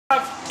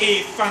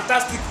a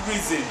fantastic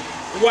reason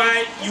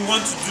why you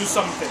want to do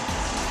something.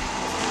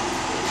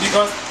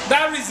 Because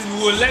that reason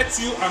will let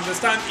you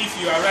understand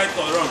if you are right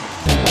or wrong.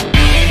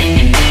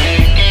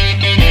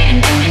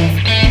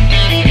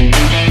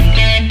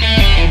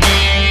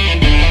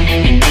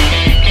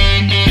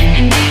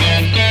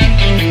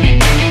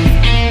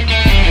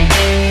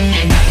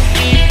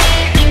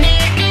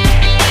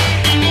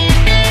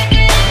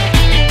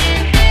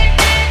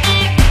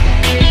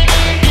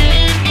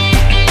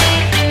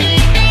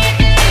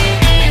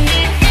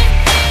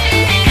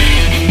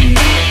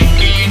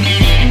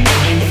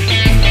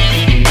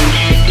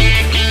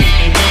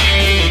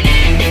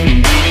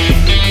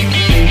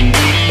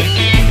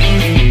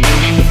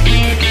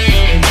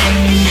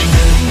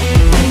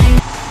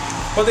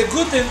 But the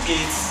good thing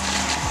is,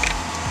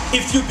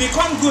 if you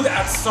become good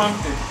at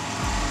something,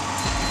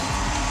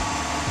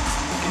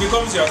 it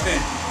becomes your thing.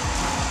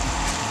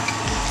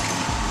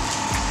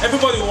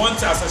 Everybody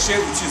wants to associate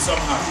with you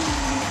somehow.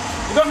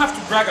 You don't have to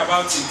brag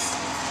about it.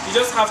 You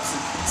just have to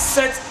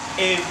set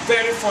a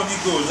very funny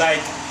goal,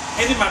 like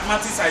any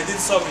mathematics I didn't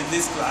solve in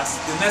this class,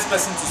 the next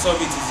person to solve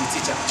it is the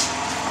teacher.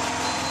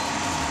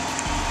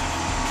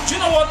 Do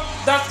you know what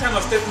that kind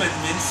of statement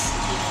means?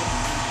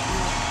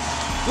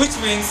 Which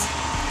means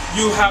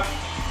you have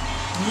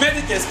made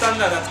it a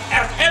standard that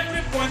at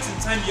every point in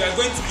time you are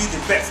going to be the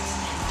best.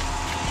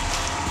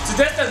 To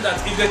the extent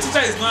that if the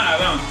teacher is not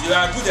around, you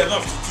are good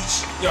enough to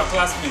teach your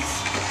classmates.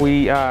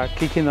 We are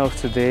kicking off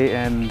today,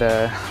 and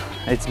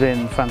it's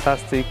been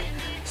fantastic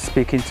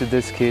speaking to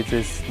these kids.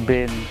 It's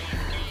been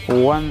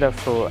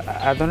wonderful.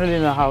 I don't really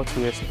know how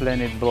to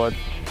explain it, but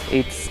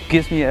it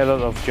gives me a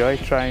lot of joy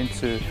trying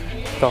to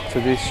talk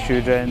to these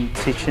children,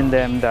 teaching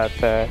them that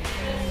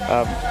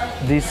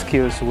these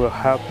skills will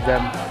help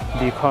them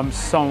become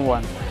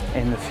someone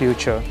in the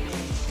future.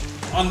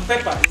 On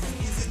paper, it's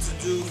easy to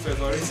do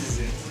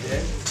favoritism,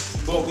 yeah?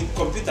 But with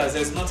computers,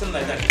 there's nothing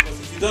like that, because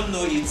if you don't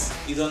know it,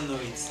 you don't know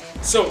it.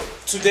 So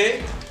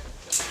today,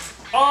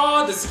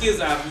 all the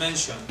skills I have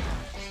mentioned,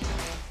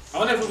 I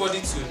want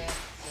everybody to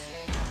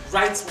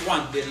write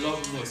one they love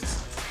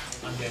most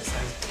on their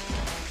side.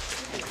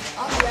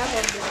 On behalf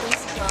of the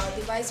principal,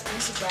 the vice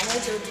principal,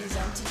 HODs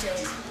and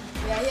teachers,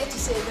 we are here to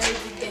say a very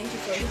big thank you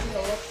for leaving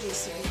your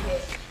workplace to be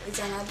here. It's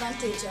an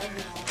advantage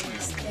having our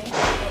wings. Thank you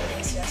for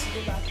this. You have to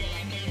go back home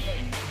and deliver it.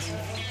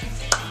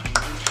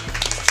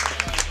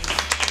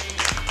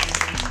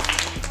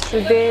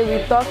 Today we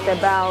talked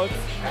about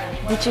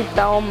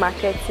digital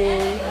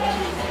marketing,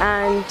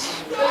 and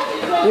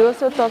we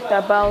also talked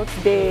about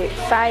the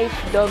 5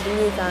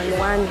 W's and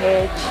 1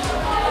 H.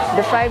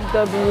 The 5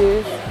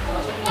 W's: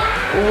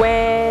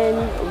 when,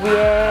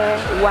 where,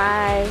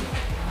 why,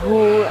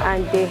 who,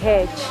 and the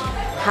H,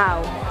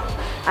 how.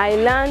 I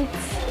learned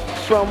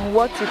from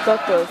what you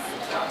taught us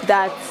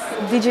that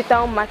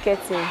digital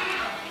marketing,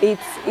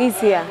 it's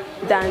easier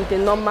than the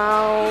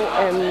normal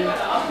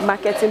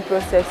marketing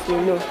process we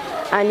know,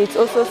 and it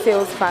also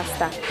sells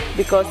faster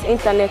because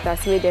internet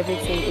has made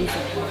everything easy.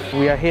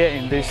 We are here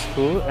in this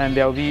school, and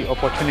there will be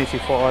opportunity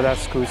for other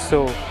schools.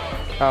 So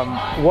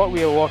what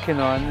we are working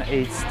on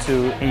is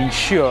to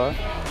ensure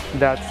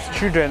that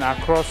children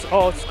across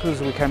all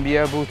schools we can be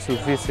able to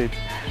visit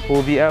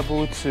will be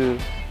able to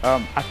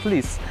at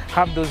least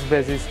have those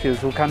basic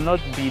skills. We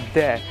cannot be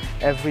there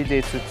every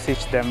day to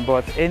teach them,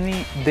 but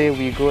any day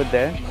we go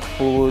there,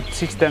 we will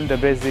teach them the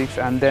basics,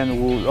 and then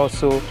we'll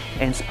also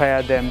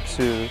inspire them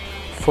to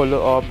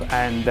follow up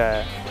and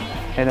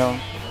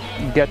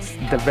get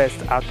the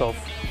best out of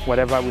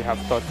whatever we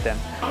have taught them.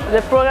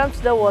 The program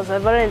today was a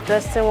very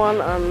interesting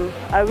one, and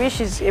I wish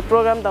it's a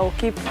program that will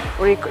keep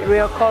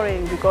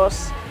reoccurring,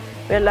 because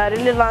I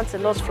really learned a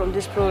lot from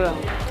this program.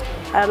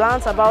 I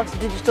learned about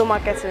digital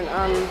marketing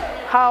and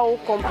how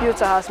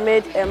computer has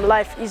made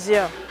life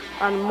easier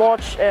and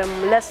much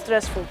less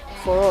stressful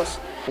for us.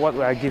 What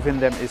we are giving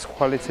them is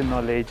quality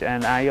knowledge,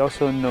 and I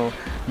also know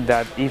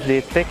that if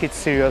they take it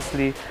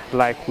seriously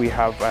like we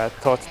have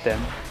taught them,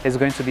 it's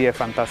going to be a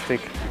fantastic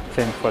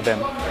thing for them.